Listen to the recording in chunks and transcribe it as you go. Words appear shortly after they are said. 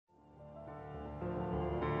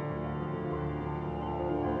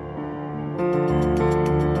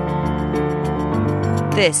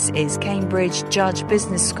This is Cambridge Judge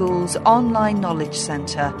Business School's online knowledge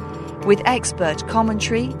centre, with expert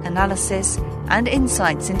commentary, analysis and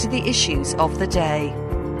insights into the issues of the day.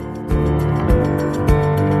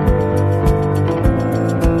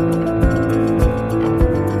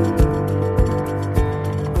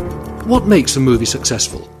 What makes a movie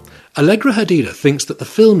successful? Allegra Hadida thinks that the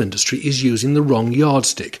film industry is using the wrong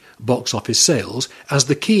yardstick, box office sales, as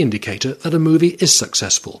the key indicator that a movie is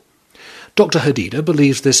successful. Dr. Hadida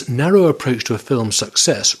believes this narrow approach to a film's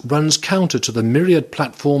success runs counter to the myriad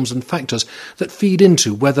platforms and factors that feed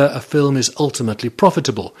into whether a film is ultimately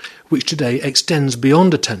profitable, which today extends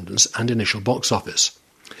beyond attendance and initial box office.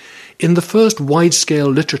 In the first wide-scale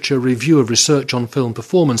literature review of research on film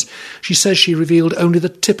performance, she says she revealed only the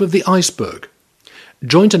tip of the iceberg.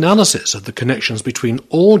 Joint analysis of the connections between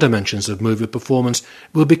all dimensions of movie performance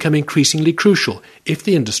will become increasingly crucial if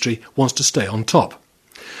the industry wants to stay on top.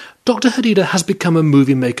 Dr. Hadida has become a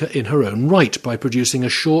movie maker in her own right by producing a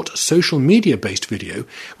short social media-based video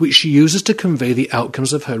which she uses to convey the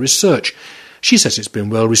outcomes of her research. She says it's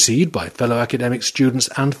been well received by fellow academic students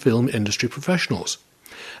and film industry professionals.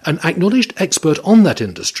 An acknowledged expert on that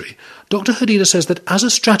industry, Dr. Hadida says that as a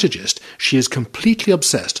strategist, she is completely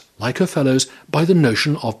obsessed, like her fellows, by the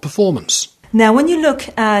notion of performance. Now, when you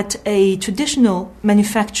look at a traditional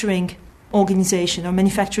manufacturing organization or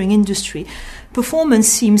manufacturing industry, performance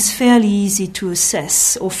seems fairly easy to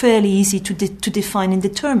assess or fairly easy to define and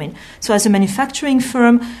determine. So as a manufacturing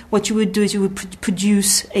firm, what you would do is you would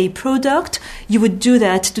produce a product, you would do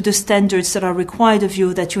that to the standards that are required of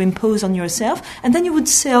you, that you impose on yourself, and then you would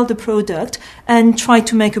sell the product and try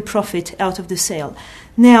to make a profit out of the sale.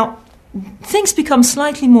 Now, things become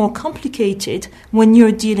slightly more complicated when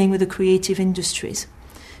you're dealing with the creative industries,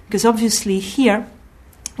 because obviously here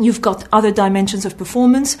you've got other dimensions of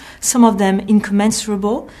performance, some of them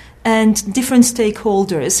incommensurable, and different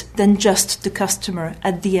stakeholders than just the customer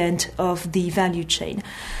at the end of the value chain.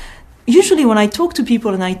 Usually when I talk to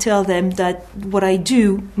people and I tell them that what I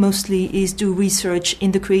do mostly is do research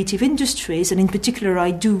in the creative industries, and in particular I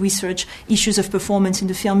do research issues of performance in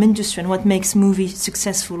the film industry and what makes movies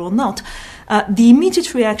successful or not, the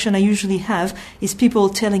immediate reaction I usually have is people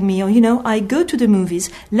telling me, I go to the movies,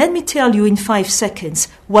 let me tell you in 5 seconds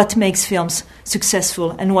what makes films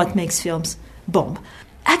successful and what makes films bomb.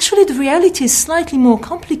 Actually, the reality is slightly more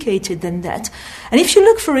complicated than that. And if you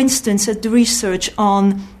look, for instance, at the research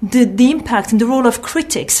on the impact and the role of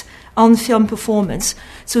critics on film performance,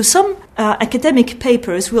 so some academic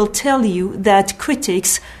papers will tell you that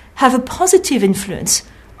critics have a positive influence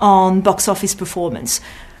on box office performance.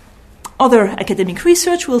 Other academic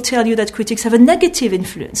research will tell you that critics have a negative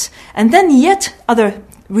influence. And then yet other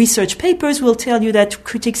research papers will tell you that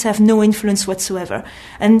critics have no influence whatsoever.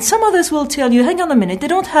 And some others will tell you, hang on a minute, they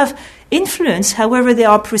don't have influence, however, they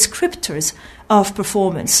are prescriptors of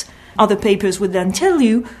performance. Other papers would then tell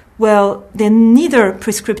you, well, they're neither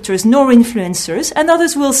prescriptors nor influencers, and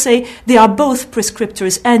others will say they are both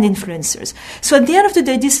prescriptors and influencers. So at the end of the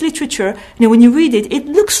day, this literature, when you read it, it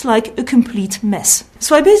looks like a complete mess.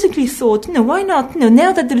 So I basically thought, why not,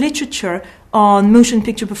 now that the literature on motion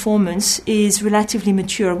picture performance is relatively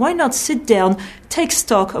mature, why not sit down, take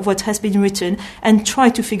stock of what has been written, and try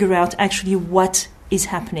to figure out actually what is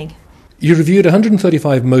happening. You reviewed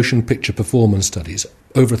 135 motion picture performance studies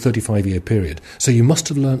over a 35-year period, so you must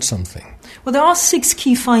have learnt something. Well, there are 6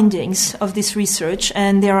 key findings of this research,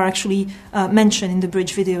 and they are actually mentioned in the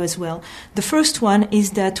bridge video as well. The first one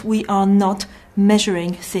is that we are not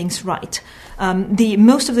measuring things right.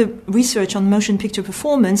 Most of the research on motion picture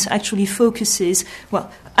performance actually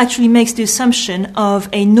makes the assumption of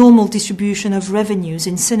a normal distribution of revenues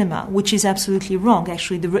in cinema, which is absolutely wrong.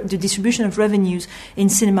 Actually, the distribution of revenues in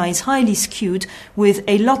cinema is highly skewed, with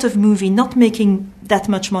a lot of movies not making that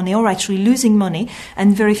much money or actually losing money,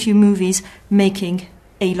 and very few movies making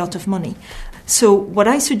a lot of money. So what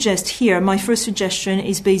I suggest here, my first suggestion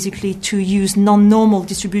is basically to use non-normal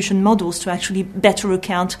distribution models to actually better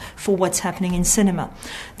account for what's happening in cinema.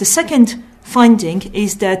 The second finding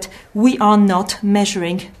is that we are not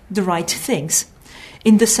measuring the right things,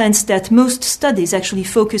 in the sense that most studies actually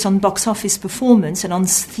focus on box office performance and on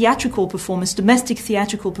theatrical performance, domestic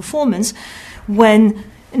theatrical performance, when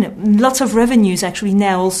lots of revenues actually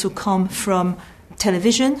now also come from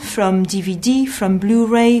television, from DVD, from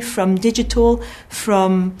Blu-ray, from digital,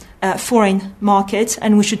 from foreign markets,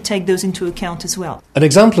 and we should take those into account as well. An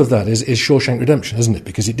example of that is Shawshank Redemption, isn't it?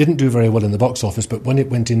 Because it didn't do very well in the box office, but when it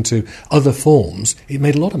went into other forms, it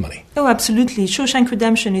made a lot of money. Oh, absolutely. Shawshank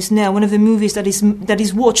Redemption is now one of the movies that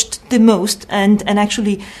is watched the most and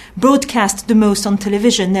actually broadcast the most on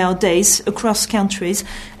television nowadays across countries.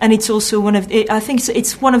 And it's also I think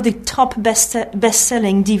it's one of the top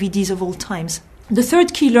best-selling DVDs of all times. The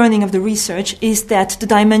third key learning of the research is that the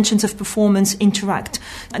dimensions of performance interact.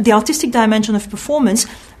 The artistic dimension of performance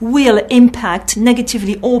will impact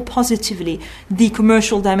negatively or positively the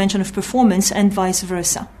commercial dimension of performance and vice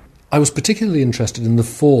versa. I was particularly interested in the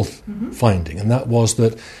fourth finding, and that was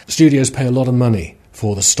that studios pay a lot of money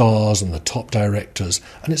for the stars and the top directors,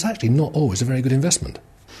 and it's actually not always a very good investment.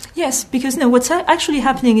 Yes, because what's actually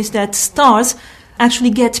happening is that stars actually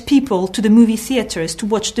get people to the movie theatres to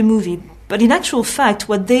watch the movie. But in actual fact,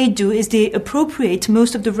 what they do is they appropriate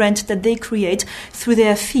most of the rent that they create through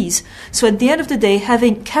their fees. So at the end of the day,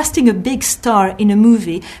 casting a big star in a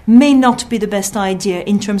movie may not be the best idea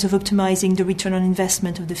in terms of optimizing the return on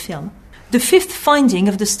investment of the film. The fifth finding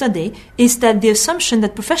of the study is that the assumption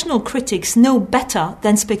that professional critics know better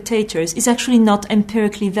than spectators is actually not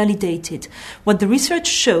empirically validated. What the research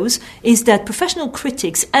shows is that professional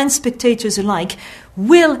critics and spectators alike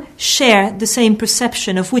will share the same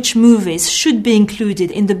perception of which movies should be included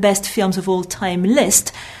in the best films of all time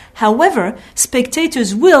list. However,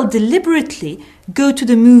 spectators will deliberately go to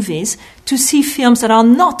the movies to see films that are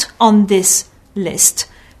not on this list,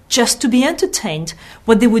 just to be entertained.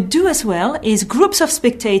 What they would do as well is groups of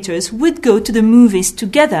spectators would go to the movies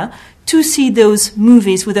together to see those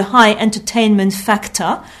movies with a high entertainment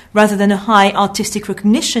factor rather than a high artistic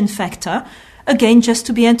recognition factor, again, just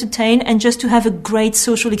to be entertained and just to have a great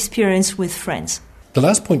social experience with friends. The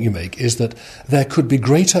last point you make is that there could be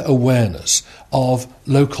greater awareness of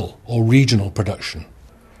local or regional production.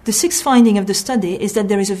 The sixth finding of the study is that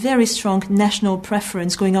there is a very strong national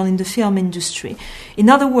preference going on in the film industry. In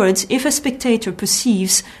other words, if a spectator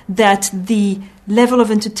perceives that the level of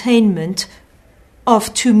entertainment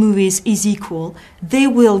of two movies is equal, they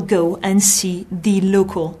will go and see the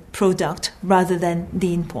local product rather than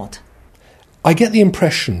the import. I get the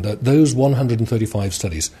impression that those 135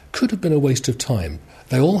 studies could have been a waste of time.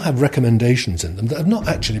 They all have recommendations in them that have not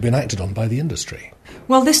actually been acted on by the industry.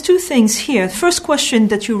 Well, there's two things here. The first question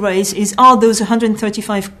that you raise is, are those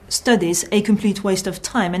 135 studies a complete waste of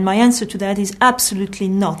time? And my answer to that is absolutely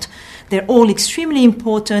not. They're all extremely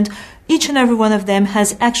important. Each and every one of them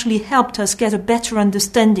has actually helped us get a better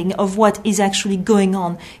understanding of what is actually going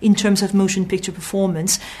on in terms of motion picture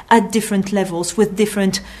performance at different levels with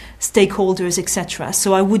different stakeholders, etc.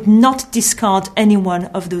 So I would not discard any one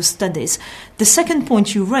of those studies. The second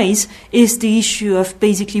point you raise is the issue of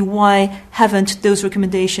basically why haven't those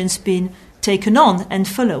recommendations been taken on and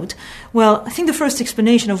followed. Well, I think the first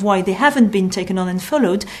explanation of why they haven't been taken on and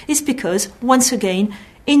followed is because, once again,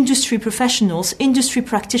 industry professionals, industry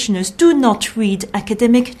practitioners do not read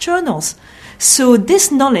academic journals. So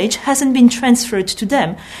this knowledge hasn't been transferred to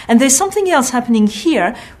them. And there's something else happening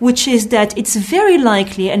here, which is that it's very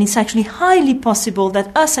likely, and it's actually highly possible,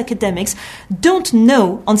 that us academics don't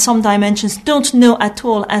know, on some dimensions, don't know at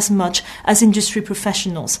all as much as industry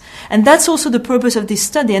professionals. And that's also the purpose of this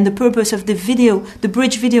study, and the purpose of the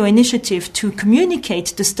Bridge Video Initiative to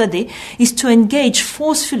communicate the study is to engage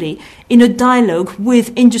forcefully in a dialogue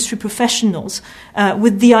with industry professionals,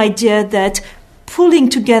 with the idea that pulling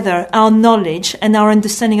together our knowledge and our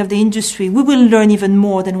understanding of the industry, we will learn even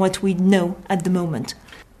more than what we know at the moment.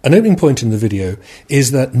 An opening point in the video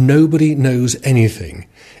is that nobody knows anything,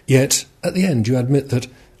 yet at the end you admit that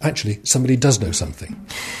actually somebody does know something.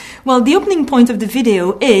 Well, the opening point of the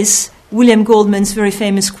video is William Goldman's very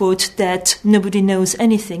famous quote that nobody knows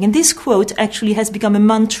anything. And this quote actually has become a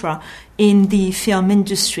mantra in the film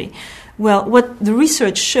industry. Well, what the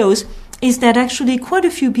research shows is that actually quite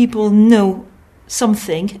a few people know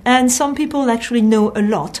something, and some people actually know a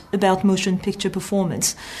lot about motion picture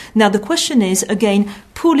performance. Now, the question is, again,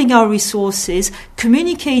 pooling our resources,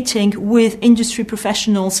 communicating with industry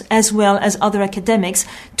professionals as well as other academics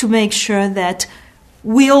to make sure that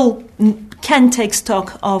we all can take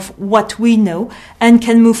stock of what we know and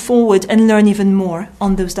can move forward and learn even more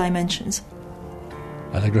on those dimensions.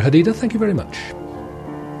 Allegra Hadida, thank you very much.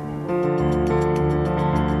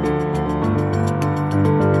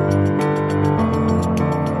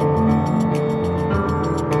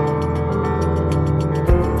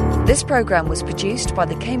 This programme was produced by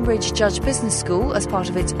the Cambridge Judge Business School as part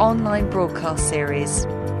of its online broadcast series.